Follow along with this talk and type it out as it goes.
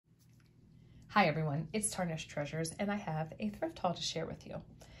Hi everyone, it's Tarnished Treasures and I have a thrift haul to share with you.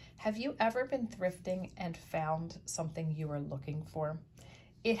 Have you ever been thrifting and found something you were looking for?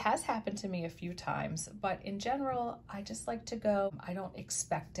 It has happened to me a few times, but in general, I just like to go. I don't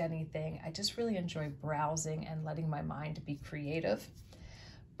expect anything. I just really enjoy browsing and letting my mind be creative.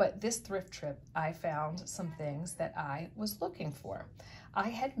 But this thrift trip, I found some things that I was looking for. I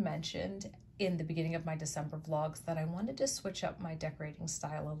had mentioned in the beginning of my December vlogs that I wanted to switch up my decorating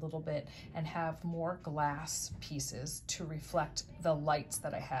style a little bit and have more glass pieces to reflect the lights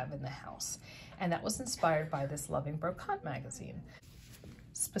that I have in the house. And that was inspired by this Loving Brocante magazine.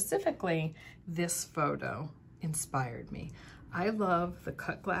 Specifically, this photo inspired me. I love the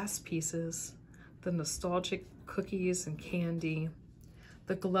cut glass pieces, the nostalgic cookies and candy,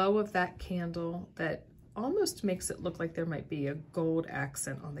 the glow of that candle that almost makes it look like there might be a gold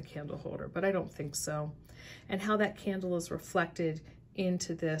accent on the candle holder, but I don't think so. And how that candle is reflected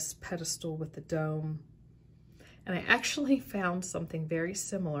into this pedestal with the dome. And I actually found something very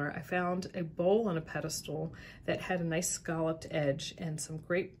similar. I found a bowl on a pedestal that had a nice scalloped edge and some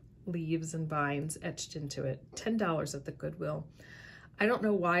grape leaves and vines etched into it. $10 at the Goodwill. I don't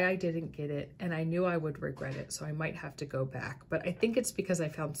know why I didn't get it, and I knew I would regret it, so I might have to go back. But I think it's because I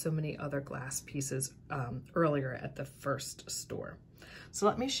found so many other glass pieces earlier at the first store. So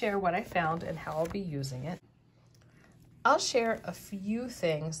let me share what I found and how I'll be using it. I'll share a few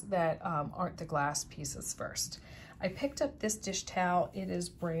things that aren't the glass pieces first. I picked up this dish towel. It is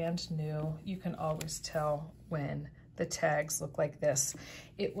brand new. You can always tell when the tags look like this.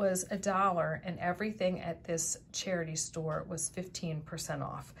 It was $1 and everything at this charity store was 15%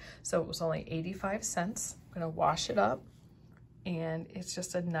 off. So it was only 85 cents. I'm gonna wash it up and it's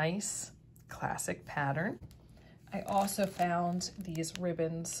just a nice classic pattern. I also found these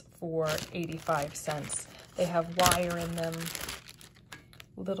ribbons for 85 cents. They have wire in them,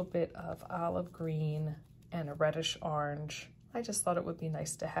 a little bit of olive green and a reddish orange. I just thought it would be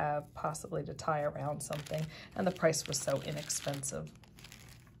nice to have, possibly to tie around something, and the price was so inexpensive.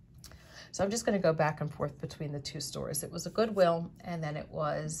 So I'm just gonna go back and forth between the two stores. It was a Goodwill, and then it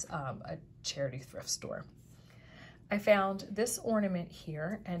was a charity thrift store. I found this ornament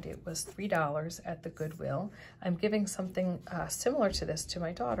here, and it was $3 at the Goodwill. I'm giving something similar to this to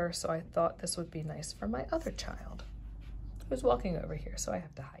my daughter, so I thought this would be nice for my other child, who's walking over here, so I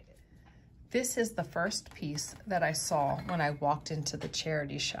have to hide it. This is the first piece that I saw when I walked into the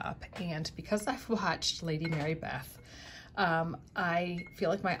charity shop. And because I've watched Lady Mary Beth, I feel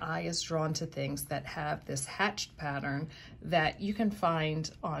like my eye is drawn to things that have this hatched pattern that you can find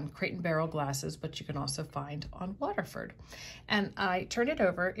on Crate & Barrel glasses, but you can also find on Waterford. And I turned it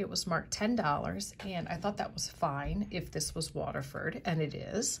over, it was marked $10, and I thought that was fine if this was Waterford, and it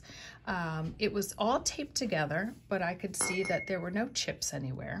is. It was all taped together, but I could see that there were no chips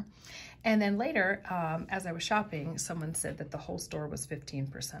anywhere. And then later, as I was shopping, someone said that the whole store was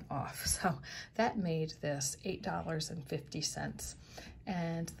 15% off. So that made this $8.50.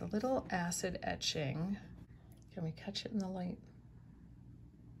 And the little acid etching, can we catch it in the light?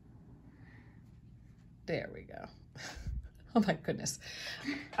 There we go. Oh my goodness.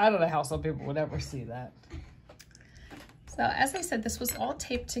 I don't know how some people would ever see that. So as I said, this was all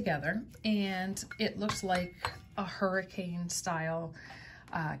taped together and it looked like a hurricane style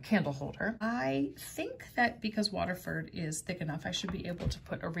candle holder. I think that because Waterford is thick enough, I should be able to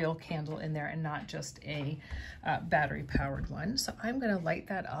put a real candle in there and not just a battery powered one. So I'm gonna light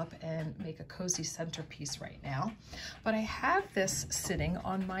that up and make a cozy centerpiece right now. But I have this sitting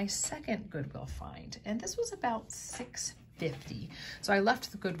on my second Goodwill find, and this was about $6.50. So I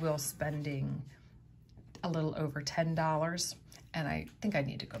left the Goodwill spending a little over $10, and I think I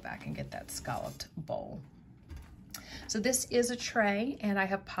need to go back and get that scalloped bowl. So this is a tray, and I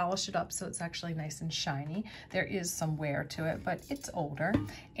have polished it up so it's actually nice and shiny. There is some wear to it, but it's older.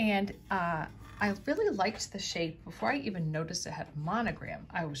 And I really liked the shape. Before I even noticed it had a monogram,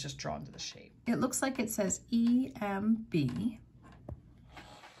 I was just drawn to the shape. It looks like it says EMB.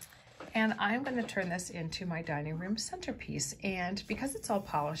 And I'm going to turn this into my dining room centerpiece. And because it's all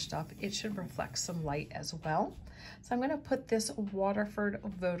polished up, it should reflect some light as well. So I'm going to put this Waterford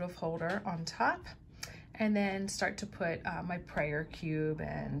votive holder on top, and then start to put my prayer cube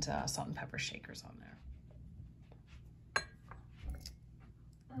and salt and pepper shakers on there.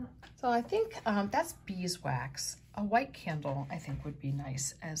 So I think that's beeswax. A white candle I think would be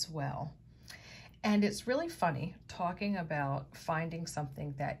nice as well. And it's really funny talking about finding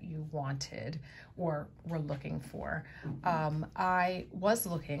something that you wanted or were looking for. I was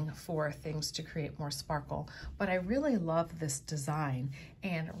looking for things to create more sparkle, but I really love this design.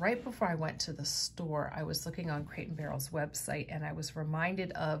 And right before I went to the store, I was looking on Crate & Barrel's website, and I was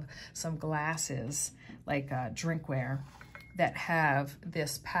reminded of some glasses, like drinkware, that have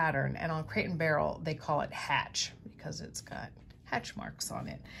this pattern. And on Crate & Barrel, they call it Hatch because it's got hatch marks on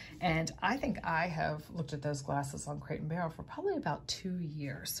it. And I think I have looked at those glasses on Crate & Barrel for probably about 2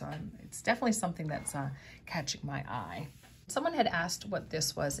 years. So it's definitely something that's catching my eye. Someone had asked what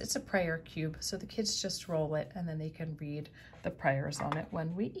this was. It's a prayer cube. So the kids just roll it and then they can read the prayers on it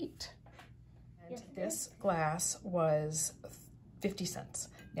when we eat. And this glass was 50 cents.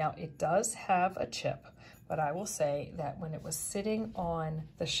 Now it does have a chip, but I will say that when it was sitting on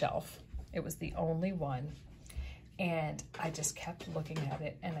the shelf, it was the only one. And I just kept looking at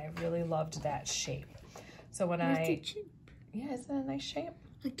it, and I really loved that shape. So when the chip? Yeah, isn't it a nice shape?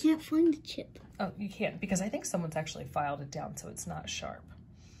 I can't find the chip. Oh, you can't, because I think someone's actually filed it down so it's not sharp.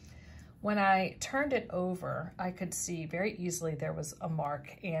 When I turned it over, I could see very easily there was a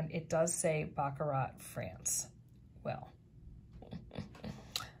mark, and it does say Baccarat, France. Well,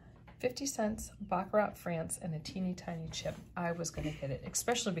 50 cents, Baccarat, France, and a teeny tiny chip. I was gonna get it,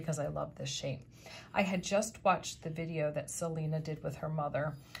 especially because I love this shape. I had just watched the video that Selena did with her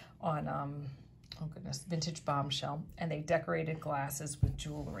mother on, oh goodness, Vintage Bombshell, and they decorated glasses with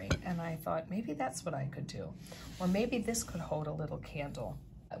jewelry. And I thought maybe that's what I could do. Or maybe this could hold a little candle.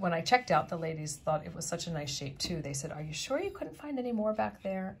 When I checked out, the ladies thought it was such a nice shape too. They said, "Are you sure you couldn't find any more back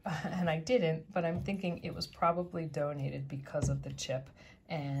there?" And I didn't, but I'm thinking it was probably donated because of the chip,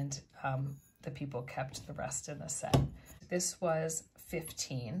 and the people kept the rest in the set. This was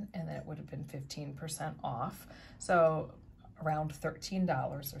 15, and then it would have been 15% off. So around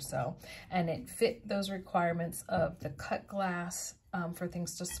 $13 or so. And it fit those requirements of the cut glass for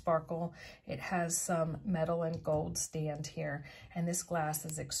things to sparkle. It has some metal and gold stand here, and this glass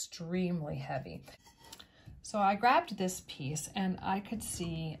is extremely heavy. So I grabbed this piece, and I could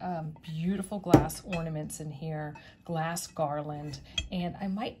see beautiful glass ornaments in here, glass garland, and I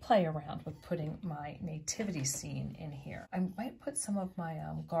might play around with putting my nativity scene in here. I might put some of my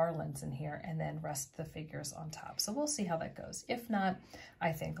garlands in here and then rest the figures on top. So we'll see how that goes. If not,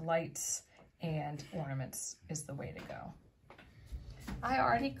 I think lights and ornaments is the way to go. I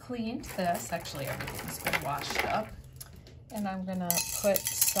already cleaned this. Actually, everything's been washed up. And I'm gonna put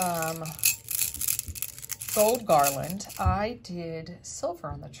some gold garland. I did silver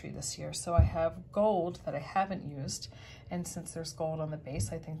on the tree this year, so I have gold that I haven't used, and since there's gold on the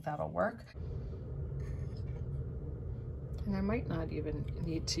base, I think that'll work. And I might not even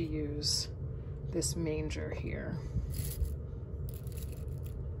need to use this manger here.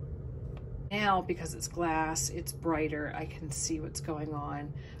 Now, because it's glass, it's brighter, I can see what's going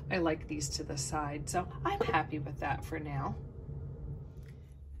on. I like these to the side, so I'm happy with that for now.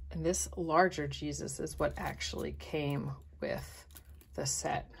 And this larger Jesus is what actually came with the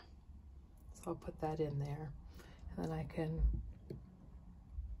set. So I'll put that in there. And then I can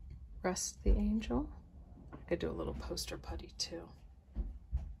rest the angel. I could do a little poster putty too.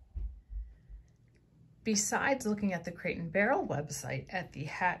 Besides looking at the Crate & Barrel website at the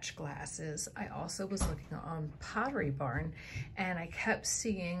Hatch glasses, I also was looking on Pottery Barn, and I kept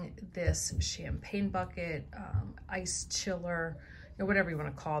seeing this champagne bucket, ice chiller, or whatever you want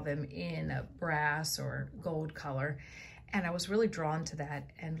to call them, in a brass or gold color. And I was really drawn to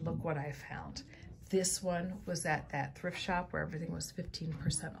that, and look what I found. This one was at that thrift shop where everything was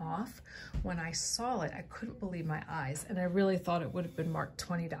 15% off. When I saw it, I couldn't believe my eyes, and I really thought it would have been marked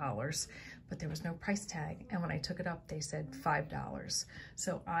 $20, but there was no price tag. And when I took it up, they said $5.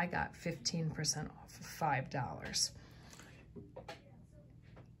 So I got 15% off of $5.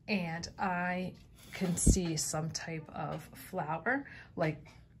 And I can see some type of flower, like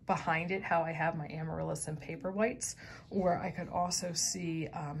behind it, how I have my amaryllis and paper whites, or I could also see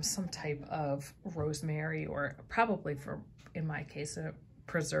some type of rosemary, or probably, for in my case, a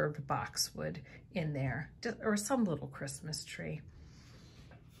preserved boxwood in there, or some little Christmas tree.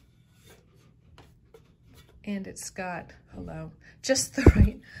 And it's got, hello, just the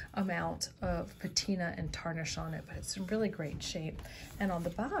right amount of patina and tarnish on it, but it's in really great shape. And on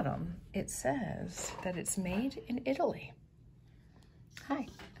the bottom, it says that it's made in Italy. Hi,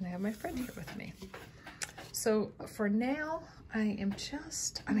 and I have my friend here with me. So for now, I am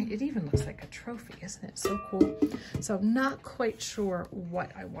just, I mean, it even looks like a trophy, isn't it? So cool. So I'm not quite sure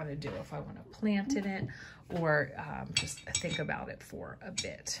what I want to do, if I want to plant in it or just think about it for a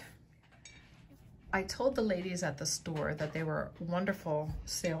bit. I told the ladies at the store that they were wonderful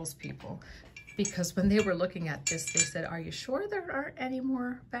salespeople, because when they were looking at this, they said, "Are you sure there aren't any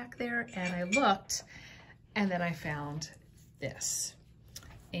more back there?" And I looked, and then I found this.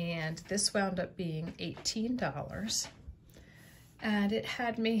 And this wound up being $18. And it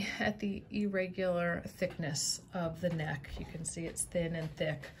had me at the irregular thickness of the neck. You can see it's thin and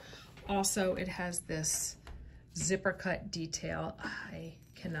thick. Also, it has this zipper cut detail. I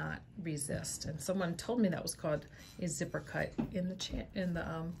cannot resist. And someone told me that was called a zipper cut in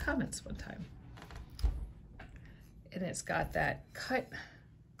the comments one time. And it's got that cut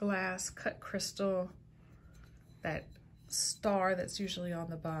glass, cut crystal, that star that's usually on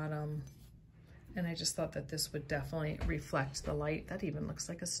the bottom. And I just thought that this would definitely reflect the light. That even looks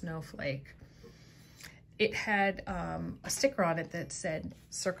like a snowflake. It had a sticker on it that said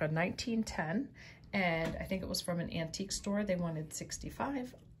circa 1910, and I think it was from an antique store. They wanted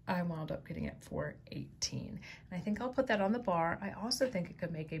 65. I wound up getting it for 18. And I think I'll put that on the bar. I also think it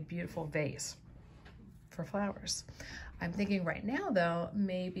could make a beautiful vase for flowers. I'm thinking right now though,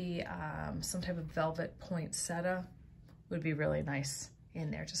 maybe some type of velvet poinsettia would be really nice in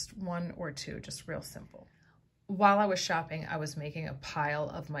there. Just one or two, just real simple. While I was shopping, I was making a pile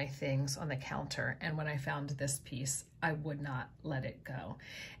of my things on the counter, and when I found this piece, I would not let it go.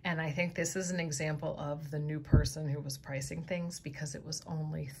 And I think this is an example of the new person who was pricing things, because it was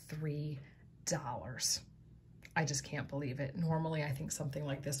only $3. I just can't believe it. Normally, I think something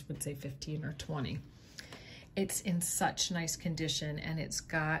like this would say 15 or 20. It's in such nice condition, and it's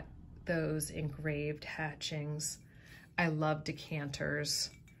got those engraved hatchings. I love decanters.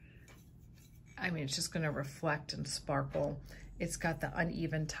 I mean, it's just going to reflect and sparkle. It's got the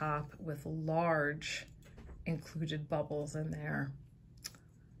uneven top with large included bubbles in there.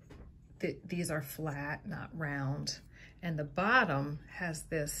 These are flat, not round. And the bottom has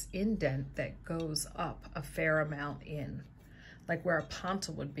this indent that goes up a fair amount in, like where a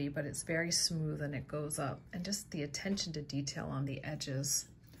ponta would be, but it's very smooth and it goes up. And just the attention to detail on the edges.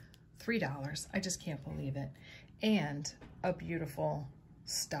 $3. I just can't believe it. And a beautiful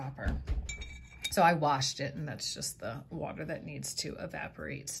stopper. So I washed it, and that's just the water that needs to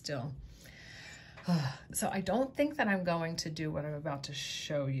evaporate still. So I don't think that I'm going to do what I'm about to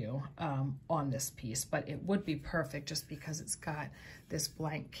show you on this piece, but it would be perfect just because it's got this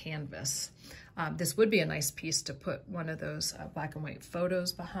blank canvas. This would be a nice piece to put one of those black and white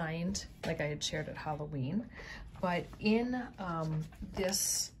photos behind, like I had shared at Halloween. But in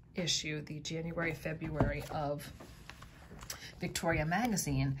this issue, the January, February of Victoria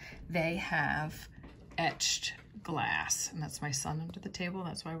magazine, they have etched glass, and that's my son under the table.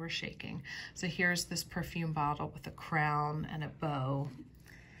 That's why we're shaking. So here's this perfume bottle with a crown and a bow.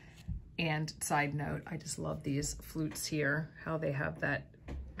 And side note, I just love these flutes here, how they have that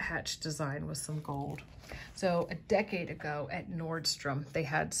hatch design with some gold. So a decade ago at Nordstrom, they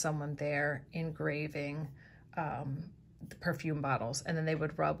had someone there engraving the perfume bottles, and then they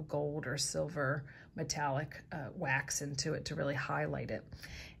would rub gold or silver metallic wax into it to really highlight it.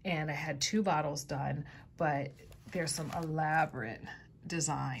 And I had 2 bottles done, but there's some elaborate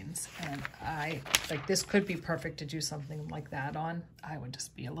designs, and this could be perfect to do something like that on. I would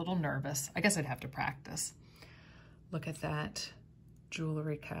just be a little nervous. I guess I'd have to practice. Look at that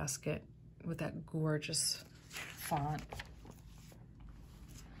jewelry casket with that gorgeous font.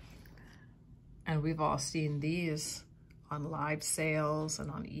 And we've all seen these on live sales and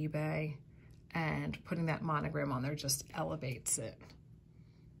on eBay, and putting that monogram on there just elevates it.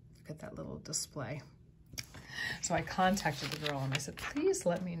 Look at that little display. So I contacted the girl and I said, please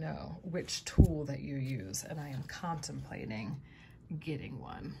let me know which tool that you use, and I am contemplating getting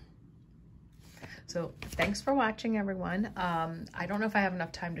one. So thanks for watching, everyone. I don't know if I have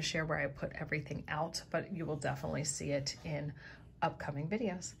enough time to share where I put everything out, but you will definitely see it in upcoming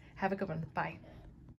videos. Have a good one. Bye.